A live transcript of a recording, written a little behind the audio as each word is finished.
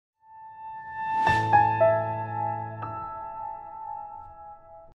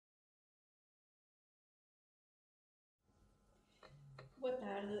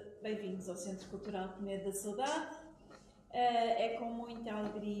tarde, bem-vindos ao Centro Cultural Peneda da Saudade. É com muita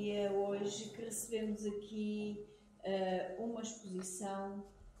alegria hoje que recebemos aqui uma exposição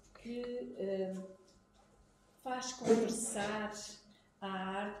que faz conversar a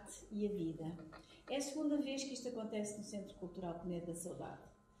arte e a vida. É a segunda vez que isto acontece no Centro Cultural Peneda da Saudade.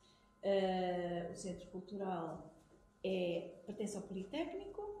 O Centro Cultural pertence ao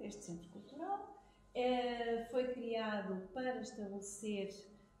Politécnico, este Centro Cultural. Foi criado para estabelecer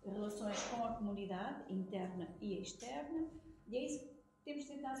relações com a comunidade interna e externa, e é isso que temos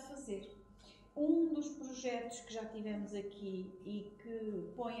tentado fazer. Um dos projetos que já tivemos aqui e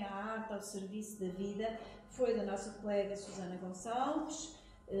que põe a arte ao serviço da vida foi da nossa colega Susana Gonçalves,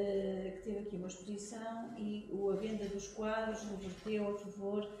 que teve aqui uma exposição e a venda dos quadros reverteu a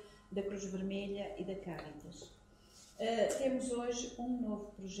favor da Cruz Vermelha e da Cáritas. Temos hoje um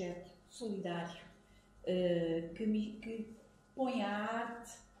novo projeto solidário que põe a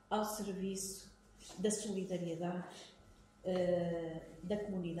arte ao serviço da solidariedade, da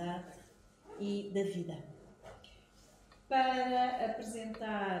comunidade e da vida. Para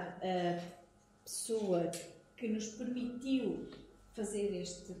apresentar a pessoa que nos permitiu fazer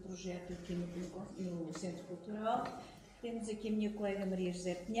este projeto aqui no Centro Cultural, temos aqui a minha colega Maria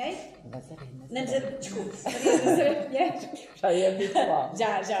José Pinheiro. Desculpe, Maria José Pinheiro. Já é habitual.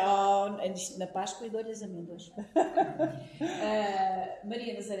 Já, na Páscoa e dou-lhe as amêndoas.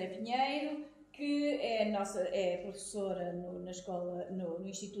 Maria Nazaré Pinheiro, que é professora na escola, no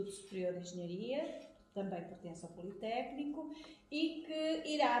Instituto Superior de Engenharia, também pertence ao Politécnico, e que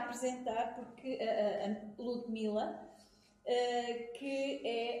irá apresentar, porque a Lyudmyla, que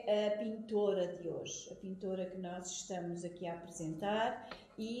é a pintora de hoje, a pintora que nós estamos aqui a apresentar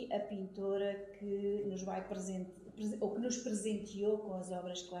e a pintora que nos vai ou que nos presenteou com as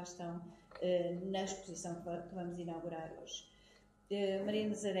obras que lá estão na exposição que vamos inaugurar hoje. Maria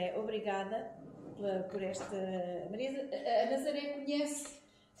Nazaré, obrigada por esta... A Nazaré conhece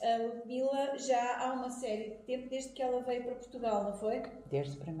a Lyudmyla já há uma série de tempo, desde que ela veio para Portugal, não foi?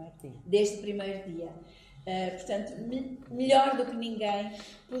 Desde o primeiro dia. Desde o primeiro dia. Portanto, melhor do que ninguém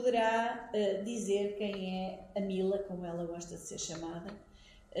poderá dizer quem é a Mila, como ela gosta de ser chamada.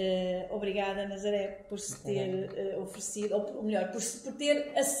 Obrigada, Nazaré, por se ter oferecido, ou melhor, por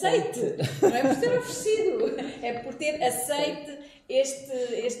ter aceite, não é por ter oferecido, é por ter aceite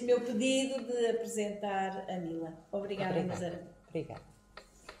este meu pedido de apresentar a Mila. Obrigada, Nazaré. Obrigada.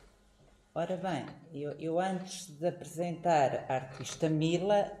 Ora bem, eu antes de apresentar a artista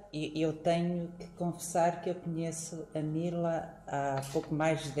Mila, eu tenho que confessar que eu conheço a Mila há pouco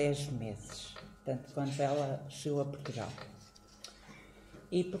mais de 10 meses, portanto, quando ela chegou a Portugal.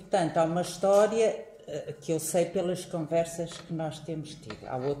 E, portanto, há uma história que eu sei pelas conversas que nós temos tido.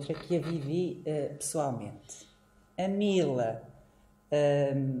 Há outra que a vivi pessoalmente. A Mila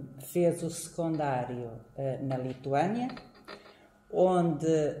fez o secundário na Lituânia, onde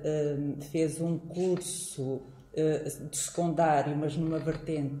fez um curso de secundário, mas numa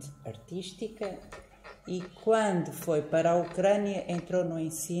vertente artística, e quando foi para a Ucrânia entrou no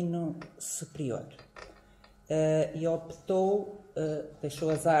ensino superior e optou, deixou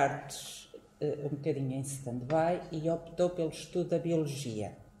as artes um bocadinho em stand-by e optou pelo estudo da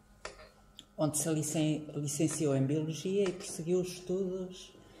biologia, onde se licenciou em biologia e prosseguiu os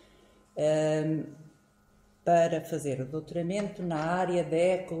estudos para fazer o doutoramento na área da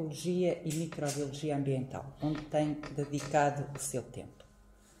ecologia e microbiologia ambiental, onde tem dedicado o seu tempo.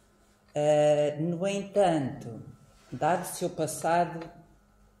 No entanto, dado o seu passado,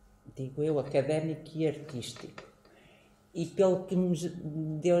 digo eu, académico e artístico, e pelo que me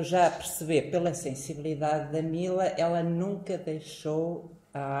deu já a perceber pela sensibilidade da Mila, ela nunca deixou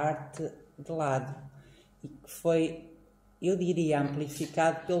a arte de lado, e que foi, eu diria,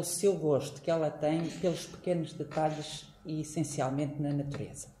 amplificado pelo seu gosto que ela tem pelos pequenos detalhes e essencialmente na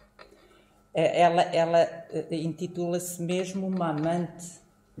natureza. Ela intitula-se mesmo uma amante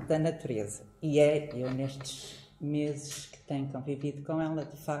da natureza e eu nestes meses que tenho convivido com ela,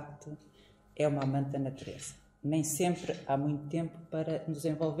 de facto, é uma amante da natureza. Nem sempre há muito tempo para nos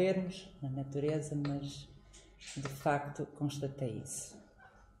envolvermos na natureza, mas de facto constatei isso.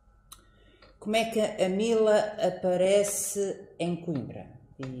 Como é que a Mila aparece em Coimbra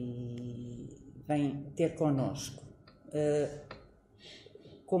e vem ter connosco?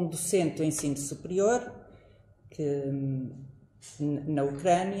 Como docente do ensino superior, na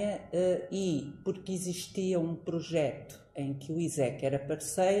Ucrânia, e porque existia um projeto em que o ISEC era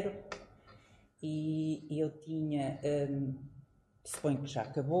parceiro e eu tinha, suponho que já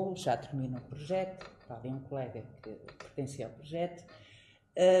acabou, já terminou o projeto, havia um colega que pertencia ao projeto,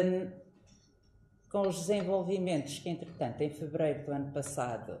 Com os desenvolvimentos que, entretanto, em fevereiro do ano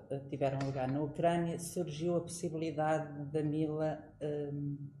passado tiveram lugar na Ucrânia, surgiu a possibilidade da Myla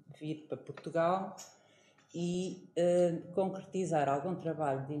vir para Portugal e concretizar algum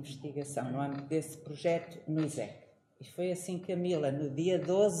trabalho de investigação no âmbito desse projeto no ISEC. E foi assim que a Myla, no dia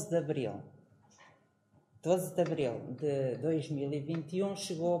 12 de abril de 2021,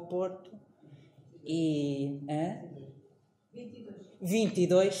 chegou ao Porto e...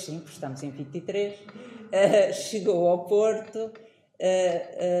 22, sim, porque estamos em 23, chegou ao Porto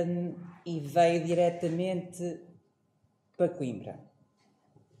e veio diretamente para Coimbra.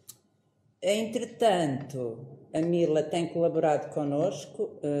 Entretanto, a Myla tem colaborado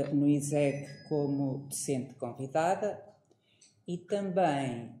connosco no ISEG como docente convidada e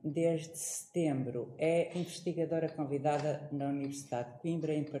também, desde setembro, é investigadora convidada na Universidade de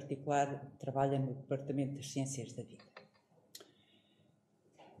Coimbra, em particular trabalha no Departamento das Ciências da Vida.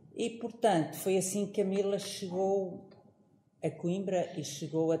 E, portanto, foi assim que a Myla chegou a Coimbra e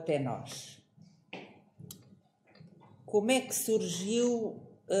chegou até nós. Como é que surgiu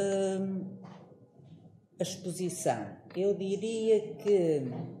a exposição? Eu diria que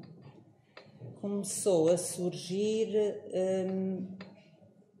começou a surgir,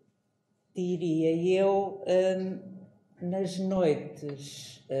 diria eu, nas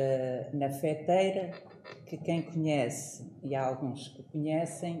noites na Feteira, que quem conhece, e há alguns que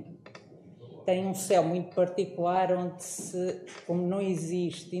conhecem, tem um céu muito particular onde, como não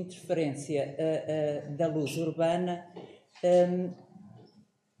existe interferência da luz urbana,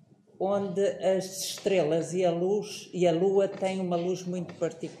 onde as estrelas e a lua têm uma luz muito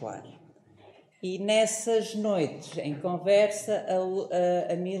particular. E nessas noites, em conversa,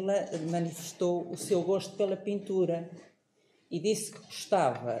 a Myla manifestou o seu gosto pela pintura e disse que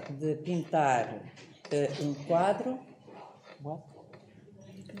gostava de pintar um quadro,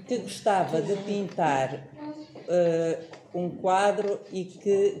 um quadro e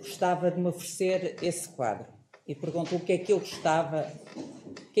que gostava de me oferecer esse quadro. E perguntou o que é que eu gostava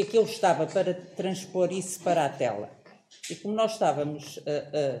para transpor isso para a tela. E como nós estávamos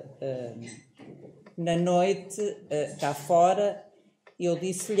na noite, cá fora, eu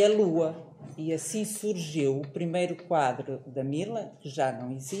disse-lhe a lua. E assim surgiu o primeiro quadro da Myla, que já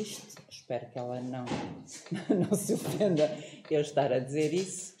não existe, espero que ela não se ofenda eu estar a dizer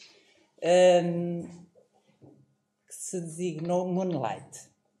isso, que se designou Moonlight.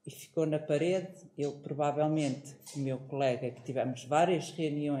 E ficou na parede. Eu, provavelmente, o meu colega, que tivemos várias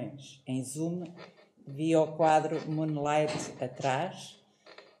reuniões em Zoom, via o quadro Moonlight atrás,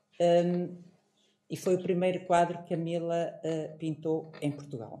 e foi o primeiro quadro que a Myla pintou em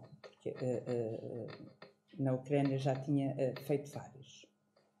Portugal. Porque na Ucrânia já tinha feito vários.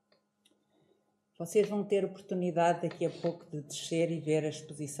 Vocês vão ter oportunidade daqui a pouco de descer e ver a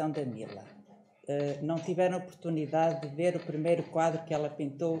exposição da Myla. Não tiveram oportunidade de ver o primeiro quadro que ela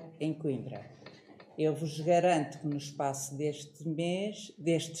pintou em Coimbra. Eu vos garanto que no espaço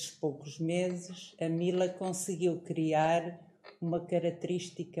destes poucos meses, a Myla conseguiu criar uma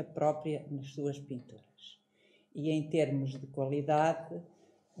característica própria nas suas pinturas. E em termos de qualidade,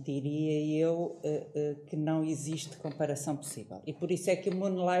 diria eu que não existe comparação possível. E por isso é que o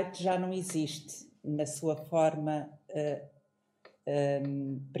Moonlight já não existe na sua forma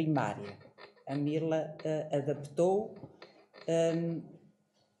primária. A Myla adaptou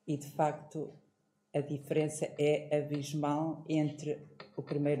e, de facto, a diferença é abismal entre o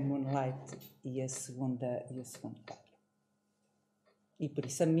primeiro Moonlight e a segunda quadro. E por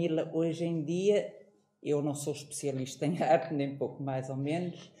isso a Myla, hoje em dia, eu não sou especialista em arte, nem pouco mais ou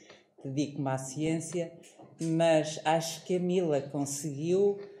menos, dedico-me à ciência, mas acho que a Myla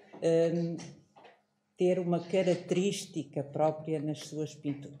conseguiu ter uma característica própria nas suas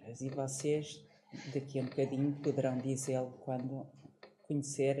pinturas. E vocês, daqui a um bocadinho, poderão dizê-lo quando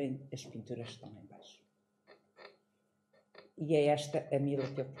conhecerem as pinturas que estão em baixo. E é esta a Myla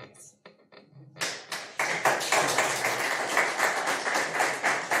que eu conheço.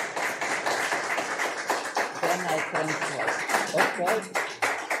 Okay.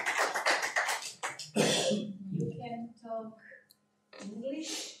 You can talk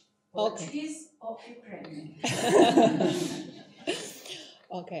English, Portuguese, or Ukrainian.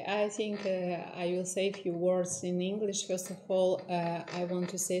 Okay, I think I will say a few words in English. First of all, I want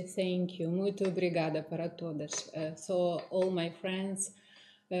to say thank you. Muito obrigada para todas. So all my friends,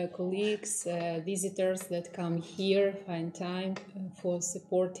 colleagues, visitors that come here, find time for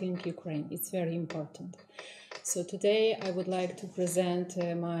supporting Ukraine. It's very important. So today I would like to present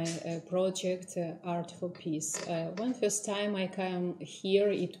my project, Art for Peace. When first time I came here,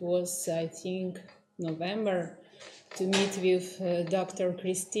 it was, I think, November, to meet with Dr.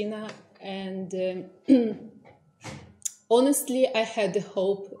 Christina and honestly, I had the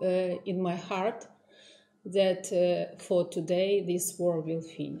hope in my heart that for today this war will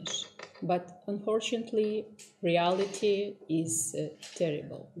finish. But unfortunately, reality is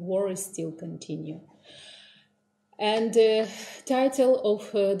terrible. War is still continuing. And the title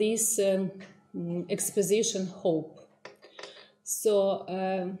of this exposition, Hope. So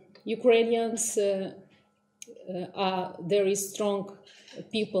Ukrainians are very strong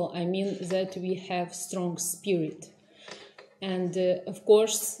people. I mean that we have strong spirit. And of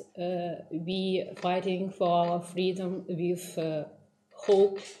course, we fighting for our freedom with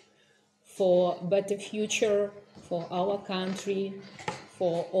hope for better future for our country,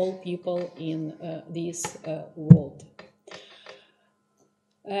 for all people in this world.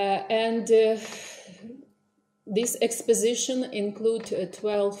 And this exposition includes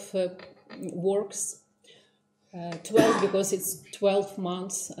 12 works, 12 because it's 12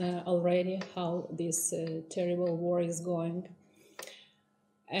 months already how this terrible war is going.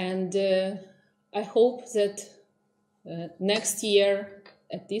 And I hope that next year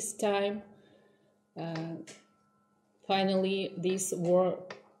at this time, finally this war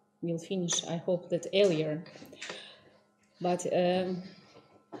will finish. I hope that earlier. But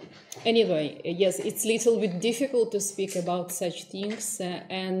anyway, yes, it's a little bit difficult to speak about such things.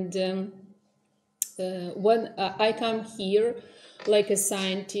 And when I come here like a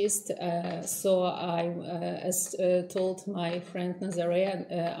scientist, so I'm, as told my friend Nazarea,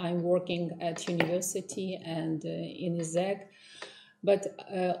 I'm working at university and in ISEC. But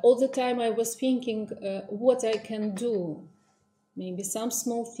all the time I was thinking what I can do, maybe some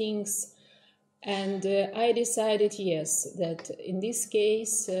small things. And I decided, yes, that in this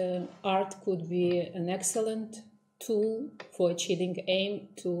case, art could be an excellent tool for achieving aim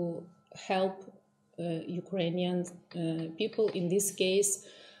to help Ukrainian people. In this case,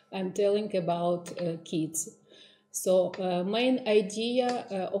 I'm telling about kids. So main idea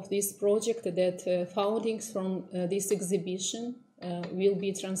of this project that findings from this exhibition will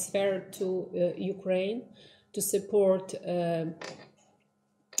be transferred to Ukraine to support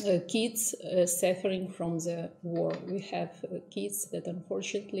kids suffering from the war. We have kids that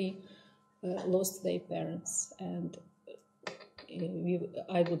unfortunately lost their parents, and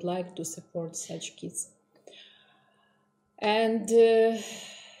I would like to support such kids. And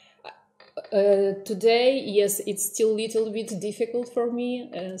today, yes, it's still a little bit difficult for me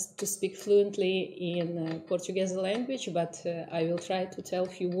to speak fluently in Portuguese language, but I will try to tell a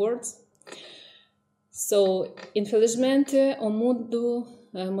few words. So, infelizmente, o mundo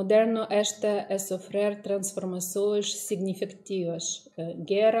moderno está a sofrer transformações significativas,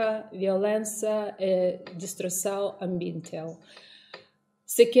 guerra, violência e destruição ambiental.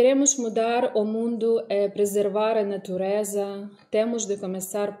 Se queremos mudar o mundo e preservar a natureza, temos de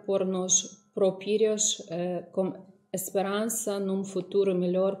começar por nós próprios, com esperança num futuro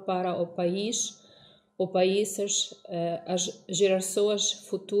melhor para o país, os países, as gerações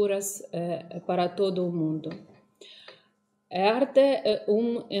futuras para todo o mundo. A arte é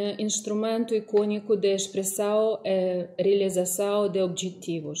instrumento icônico de expressão e realização de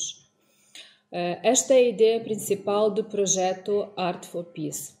objetivos. Esta é a ideia principal do projeto Art for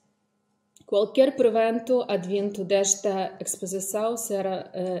Peace. Qualquer provento advindo desta exposição será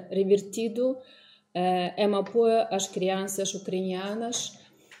revertido em apoio às crianças ucranianas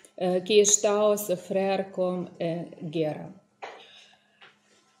que estão a sofrer com guerra.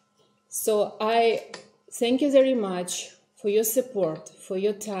 So I thank you very much for your support, for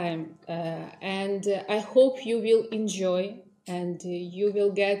your time, and I hope you will enjoy and you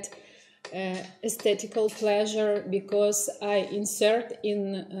will get aesthetical pleasure, because I insert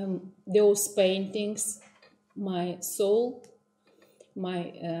in those paintings my soul,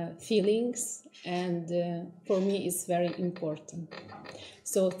 my feelings, and for me it's very important.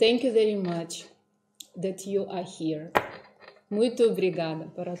 So thank you very much that you are here. Muito obrigada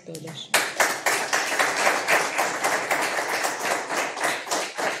para todos.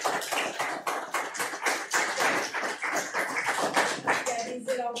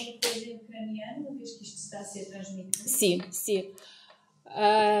 Sim.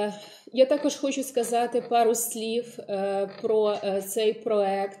 Я також хочу сказати пару слів про цей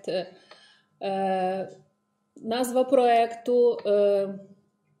проект. Назва проекту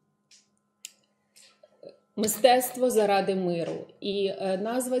 «Мистецтво заради миру». І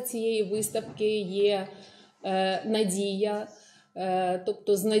назва цієї виставки є «Надія»,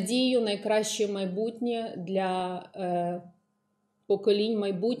 тобто з надією найкраще майбутнє для поколінь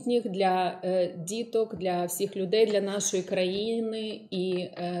майбутніх, для діток, для всіх людей, для нашої країни і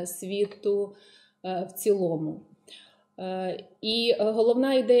світу в цілому. І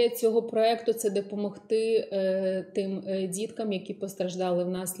головна ідея цього проєкту – це допомогти тим діткам, які постраждали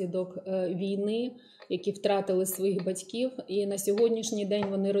внаслідок війни, які втратили своїх батьків. І на сьогоднішній день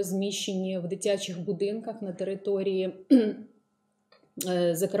вони розміщені в дитячих будинках на території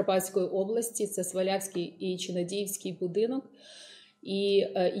Закарпатської області. Це Свалявський і Чинадіївський будинок. І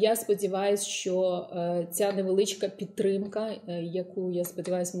я сподіваюся, що ця невеличка підтримка, яку, я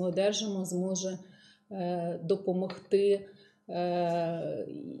сподіваюся, ми одержимо, зможе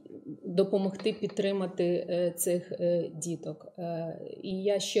допомогти підтримати цих діток. І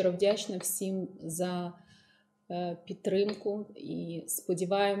я щиро вдячна всім за підтримку і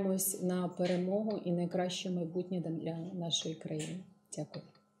сподіваємось на перемогу і найкраще майбутнє для нашої країни. Дякую.